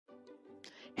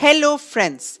Hello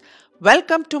friends,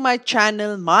 welcome to my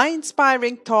channel My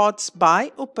Inspiring Thoughts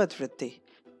by Upadhriti.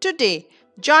 Today,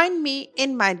 join me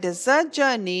in my dessert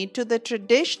journey to the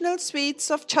traditional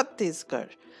sweets of Chhattisgarh.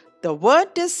 The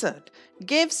word dessert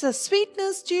gives a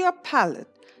sweetness to your palate,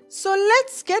 so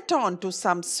let's get on to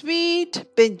some sweet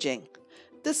binging.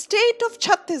 The state of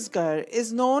Chhattisgarh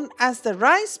is known as the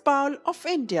rice bowl of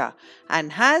India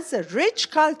and has a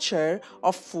rich culture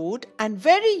of food and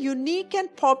very unique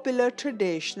and popular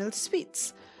traditional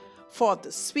sweets for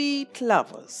the sweet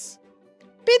lovers.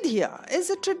 PIDHIYA is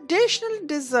a traditional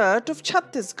dessert of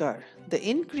Chhattisgarh. The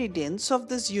ingredients of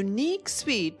this unique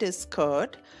sweet is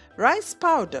curd, rice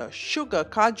powder, sugar,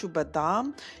 kaju,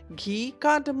 badam, ghee,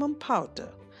 cardamom powder.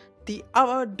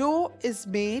 Our dough is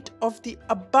made of the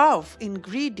above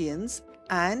ingredients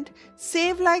and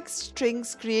save-like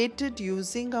strings created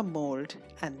using a mold,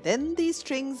 and then these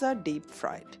strings are deep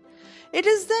fried. It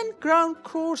is then ground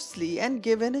coarsely and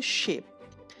given a shape.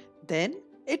 Then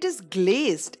it is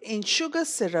glazed in sugar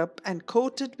syrup and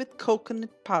coated with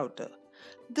coconut powder.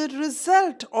 The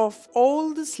result of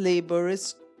all this labor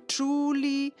is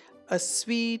truly a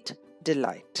sweet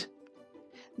delight.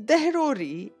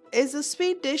 DEHRORI is a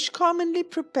sweet dish commonly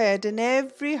prepared in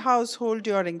every household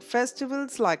during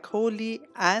festivals like Holi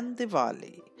and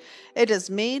Diwali. It is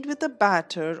made with a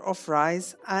batter of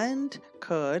rice and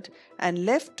curd and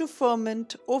left to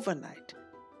ferment overnight.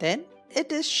 Then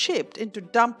it is shaped into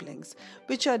dumplings,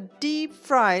 which are deep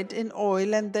fried in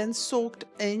oil and then soaked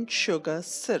in sugar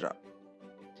syrup.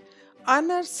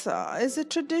 Anarsa is a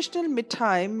traditional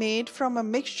mithai made from a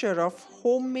mixture of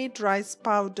homemade rice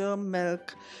powder,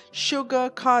 milk, sugar,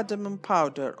 cardamom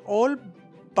powder, all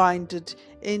binded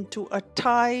into a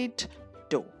tight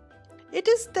dough. It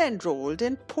is then rolled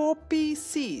in poppy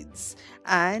seeds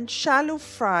and shallow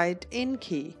fried in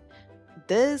ghee.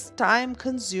 This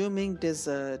time-consuming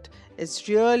dessert is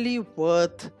really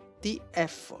worth the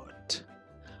effort.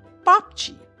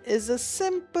 Papchi is a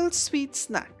simple sweet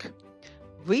snack.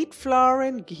 Wheat flour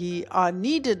and ghee are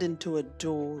kneaded into a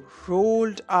dough,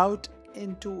 rolled out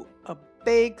into a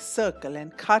big circle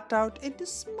and cut out into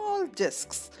small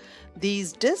discs.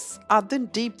 These discs are then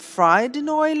deep fried in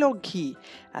oil or ghee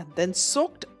and then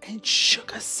soaked in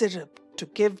sugar syrup to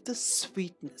give the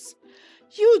sweetness.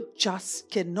 You just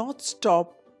cannot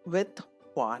stop with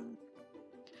one.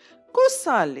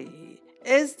 Coarsely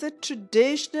is the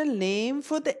traditional name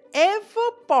for the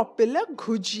ever popular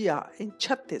gujia in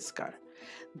Chhattisgarh.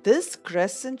 This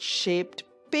crescent-shaped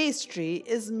pastry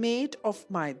is made of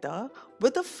maida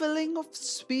with a filling of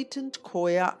sweetened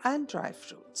khoya and dry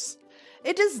fruits.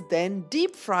 It is then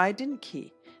deep fried in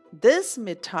ghee. This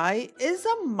mithai is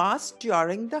a must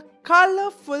during the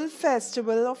colorful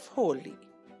festival of Holi.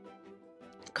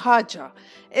 Khaja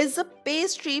is a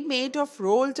pastry made of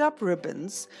rolled up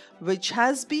ribbons which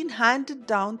has been handed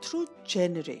down through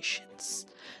generations.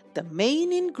 The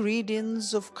main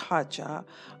ingredients of khaja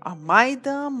are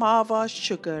maida, mawa,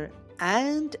 sugar,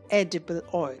 and edible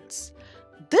oils.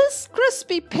 This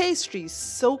crispy pastry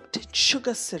soaked in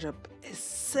sugar syrup is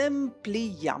simply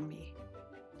yummy.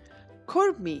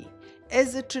 Kurmi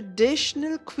is a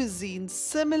traditional cuisine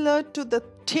similar to the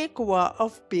tekwa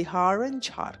of Bihar and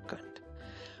Jharkhand.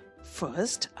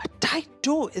 First, a tight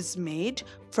dough is made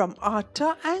from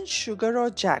atta and sugar or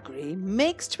jaggery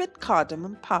mixed with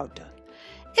cardamom powder.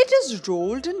 It is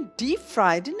rolled and deep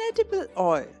fried in edible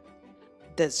oil.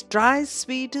 This dry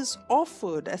sweet is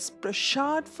offered as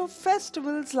prasad for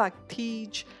festivals like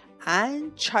Tej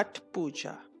and Chhat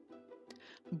Puja.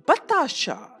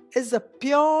 Batasha is a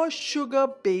pure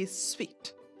sugar-based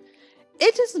sweet.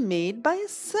 It is made by a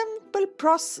simple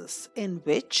process in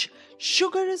which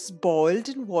sugar is boiled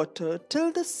in water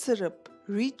till the syrup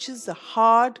reaches a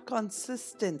hard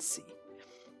consistency.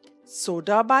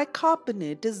 Soda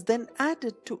bicarbonate is then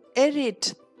added to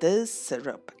aerate this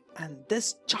syrup, and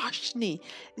this chashni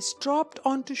is dropped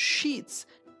onto sheets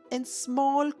in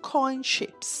small coin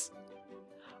shapes.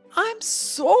 I'm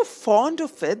so fond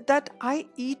of it that I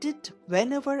eat it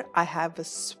whenever I have a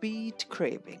sweet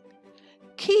craving.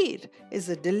 Kheer is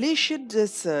a delicious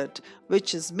dessert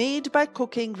which is made by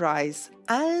cooking rice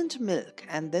and milk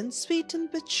and then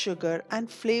sweetened with sugar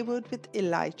and flavored with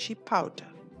elaichi powder.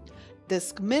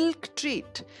 This milk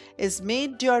treat is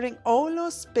made during all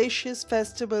auspicious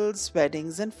festivals,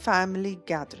 weddings, and family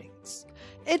gatherings.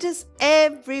 It is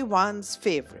everyone's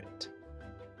favorite.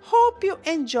 Hope you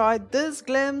enjoyed this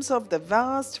glimpse of the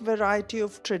vast variety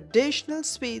of traditional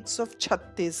sweets of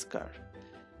Chhattisgarh.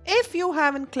 If you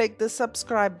haven't clicked the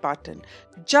subscribe button,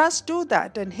 just do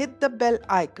that and hit the bell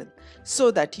icon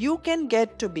so that you can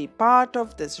get to be part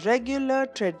of this regular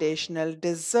traditional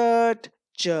dessert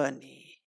journey.